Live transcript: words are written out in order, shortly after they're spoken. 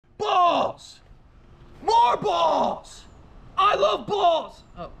balls! More balls! I love balls!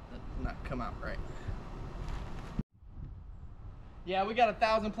 Oh, that did not come out right. Yeah, we got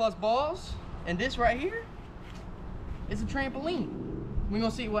 1,000+ balls, and this right here is a trampoline. We're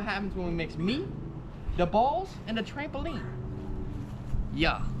gonna see what happens when we mix me, the balls, and the trampoline.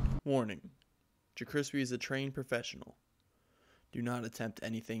 Yeah. Warning. JaCrispy is a trained professional. Do not attempt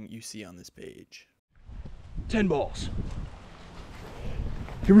anything you see on this page. 10 balls.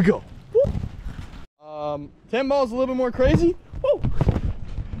 Here we go. Woo. 10 balls a little bit more crazy. Woo.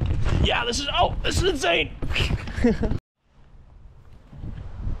 Yeah, this is insane.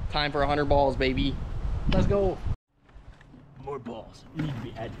 Time for 100 balls, baby. Let's go. More balls. You need to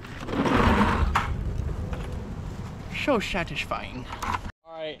be added. So satisfying.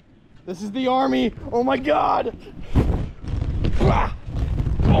 All right, this is the army. Oh my God. Ah.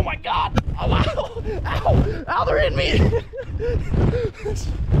 Oh my God. Oh, ow. Ow. Ow, they're in me.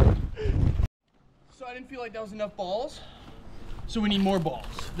 So I didn't feel like that was enough balls. So we need more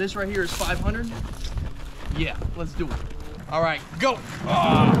balls. This right here is 500. Yeah, let's do it. All right, go.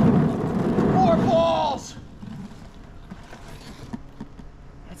 Ah. More balls.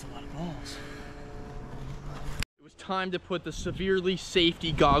 That's a lot of balls. It was time to put the severely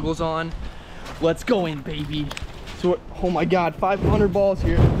safety goggles on. Let's go in, baby. So, oh my God, 500 balls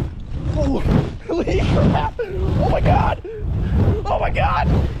here. Holy crap. Oh my God. Oh my God.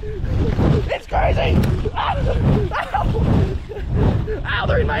 It's crazy. Ow. Ow. Ow,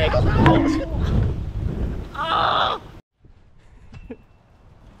 they're in my ankles. Ow. Ah.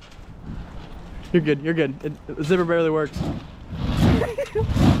 You're good, you're good. The zipper barely works.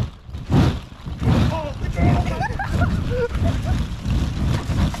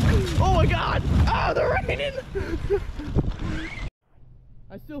 Oh my God! Oh, they're raining!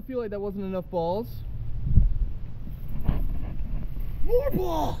 I still feel like that wasn't enough balls. More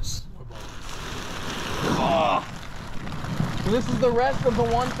balls! More balls. Oh. So this is the rest of the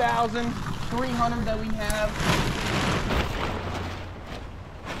 1,300 that we have.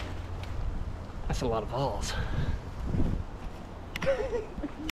 That's a lot of balls.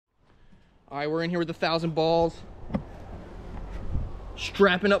 All right, we're in here with 1,000 balls.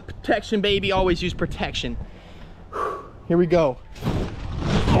 Strapping up protection, baby. Always use protection. Here we go.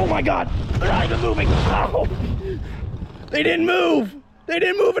 Oh my God, they're not even moving. Ow. They didn't move. They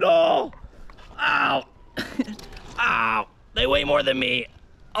didn't move at all. Ow. Ow. They weigh more than me.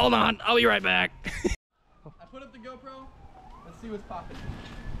 Hold on, I'll be right back. I put up the GoPro. Let's see what's popping.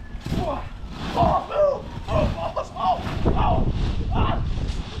 Oh, move! Oh, balls! Oh! Ah.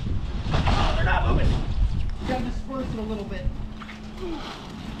 Oh, they're not moving. You gotta disperse it a little bit.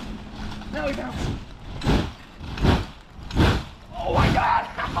 Now we bounce. Oh my God!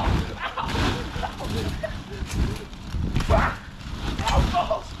 Ow. Ow. Ah. Oh,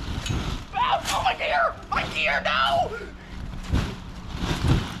 balls! Bounce! Oh, my gear! My gear, no!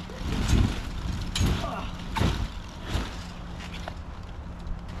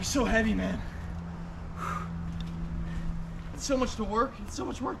 They're so heavy, man. It's so much to work. It's so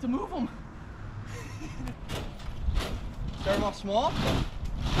much work to move them. Start them off small.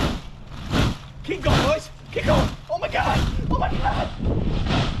 Keep going, boys. Keep going. Oh my God. Oh my God.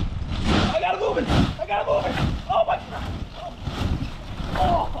 I gotta move it. I gotta move it. Oh my God.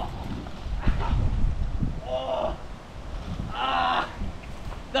 Oh. Oh. Ah.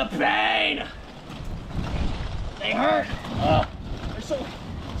 The pain. They hurt. Oh. They're so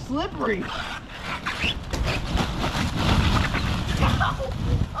slippery.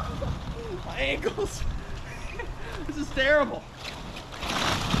 My ankles. This is terrible.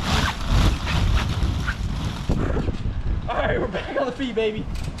 All right, we're back on the feet, baby.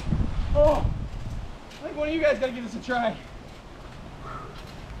 Oh, I think one of you guys gotta give this a try. All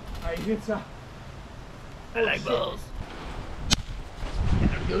right, you good stuff. I like balls.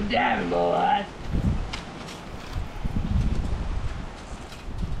 Gotta go diving, boys.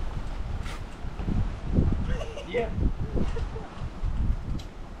 Yeah.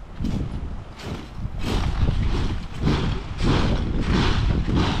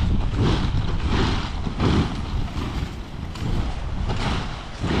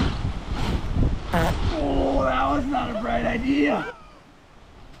 Oh, that was not a bright idea.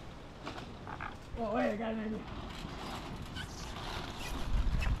 Oh, wait, I got an idea.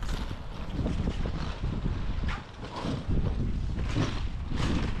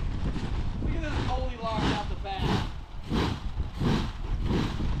 Look at this holy lock out the back.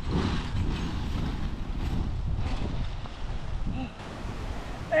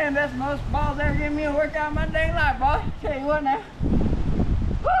 Man, that's the most balls ever given me a workout in my dang life, boy. Tell you what now.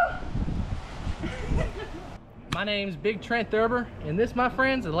 Woo! My name's Big Trent Thurber, and this, my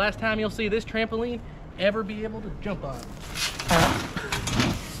friends, is the last time you'll see this trampoline ever be able to jump on.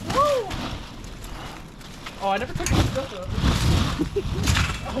 Woo! Oh, I never took my stuff up.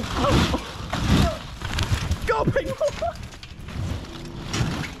 Go, Big! Go,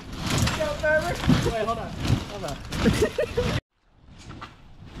 Thurber! Wait, hold on. Hold on.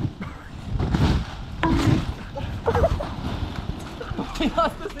 We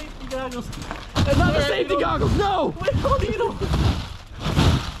lost the safety goggles. That's not the safety goggles, no! Wait, hold it on.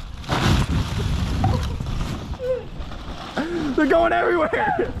 They're going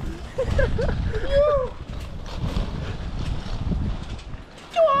everywhere!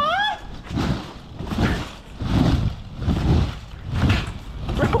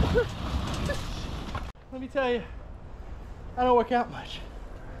 Let me tell you, I don't work out much.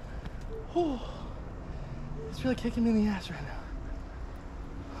 Whew. It's really kicking me in the ass right now.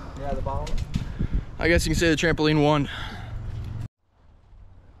 Yeah, the ball. I guess you can say the trampoline won.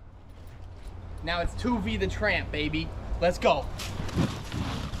 Now it's 2v the tramp, baby. Let's go.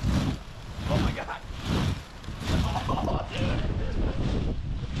 Oh my God. Oh, dude.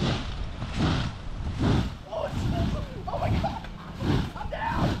 Oh my God. I'm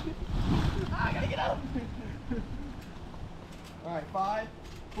down. I gotta get up. All right, 5,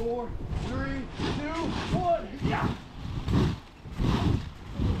 4, 3, 2, 1. Yeah.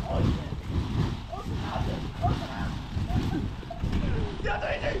 Oh, shit.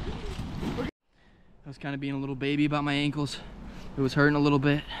 I was kind of being a little baby about my ankles. It was hurting a little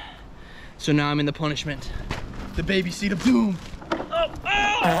bit. So now I'm in the punishment. The baby seat of doom. Oh,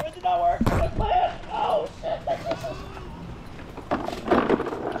 oh, it did not work. Oh, shit.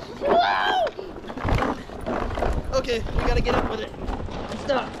 Okay, we gotta get up with it. I'm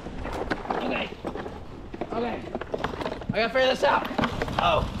stuck. Okay. Okay. I gotta figure this out.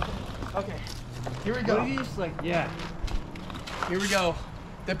 Oh. Okay. Here we go. What are you just like, yeah. Here we go.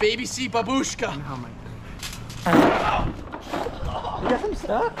 The baby seat babushka. How am I? Oh. You got him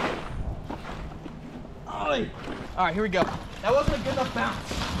stuck? All right, here we go. That wasn't a good enough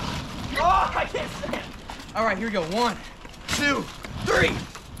bounce. Oh, I can't stand. All right, here we go. 1, 2, 3.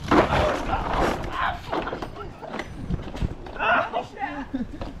 Oh, shit.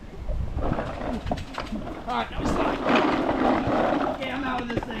 All right, now we stop. Okay, I'm out of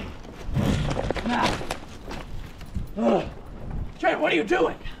this thing. I'm out. Ugh. Trent, what are you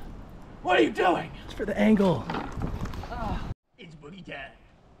doing? What are you doing? It's for the angle. It's boogie time.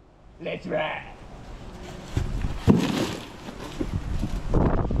 Let's ride.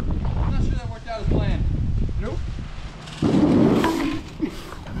 I'm not sure that worked out as planned. Nope.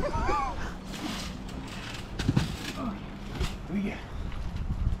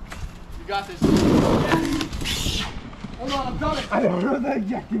 You got this. Yes. Hold on, I'm coming. I don't know the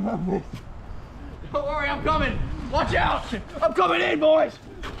objective of this. Don't worry, I'm coming. Watch out. I'm coming in, boys.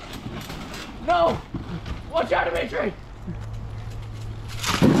 No. Watch out, Dimitri.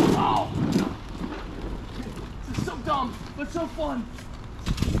 Oh. This is so dumb, but so fun.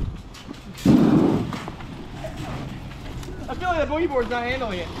 I feel like that boogie board's not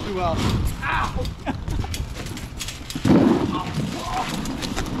handling it too well. Ow.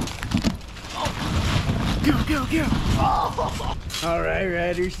 Go. Oh. All right,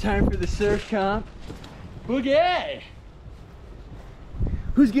 riders, time for the surf comp. Boogie.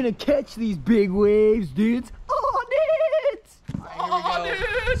 Who's gonna catch these big waves, dudes? Oh, dudes! All right, here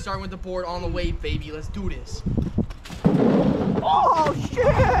we go. Starting with the board on the wave, baby. Let's do this. Oh,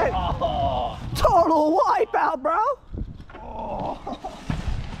 shit! Oh. Total wipeout, bro! Oh.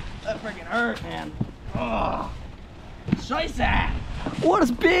 That freaking hurt, man. Oh. Scheisse. What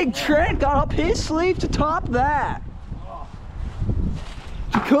does Big Trent got up his sleeve to top that?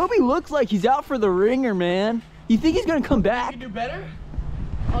 Jacoby looks like he's out for the ringer, man. You think he's gonna come You back? can do better?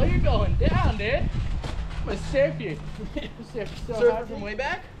 Oh, you're going down, dude. I'm gonna surf you. Surf from way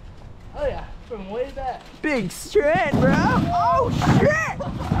back? Oh yeah, from way back. Big Trent, bro! Oh, shit!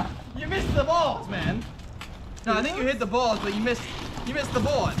 You missed the balls, man. No, I think you hit the balls, but you missed the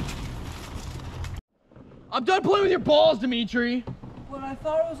board. I'm done playing with your balls, Dimitri. But I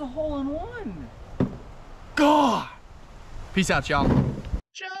thought it was a hole-in-one. God. Peace out, y'all.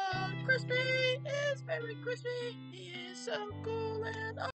 John Crispy is very crispy. He is so cool and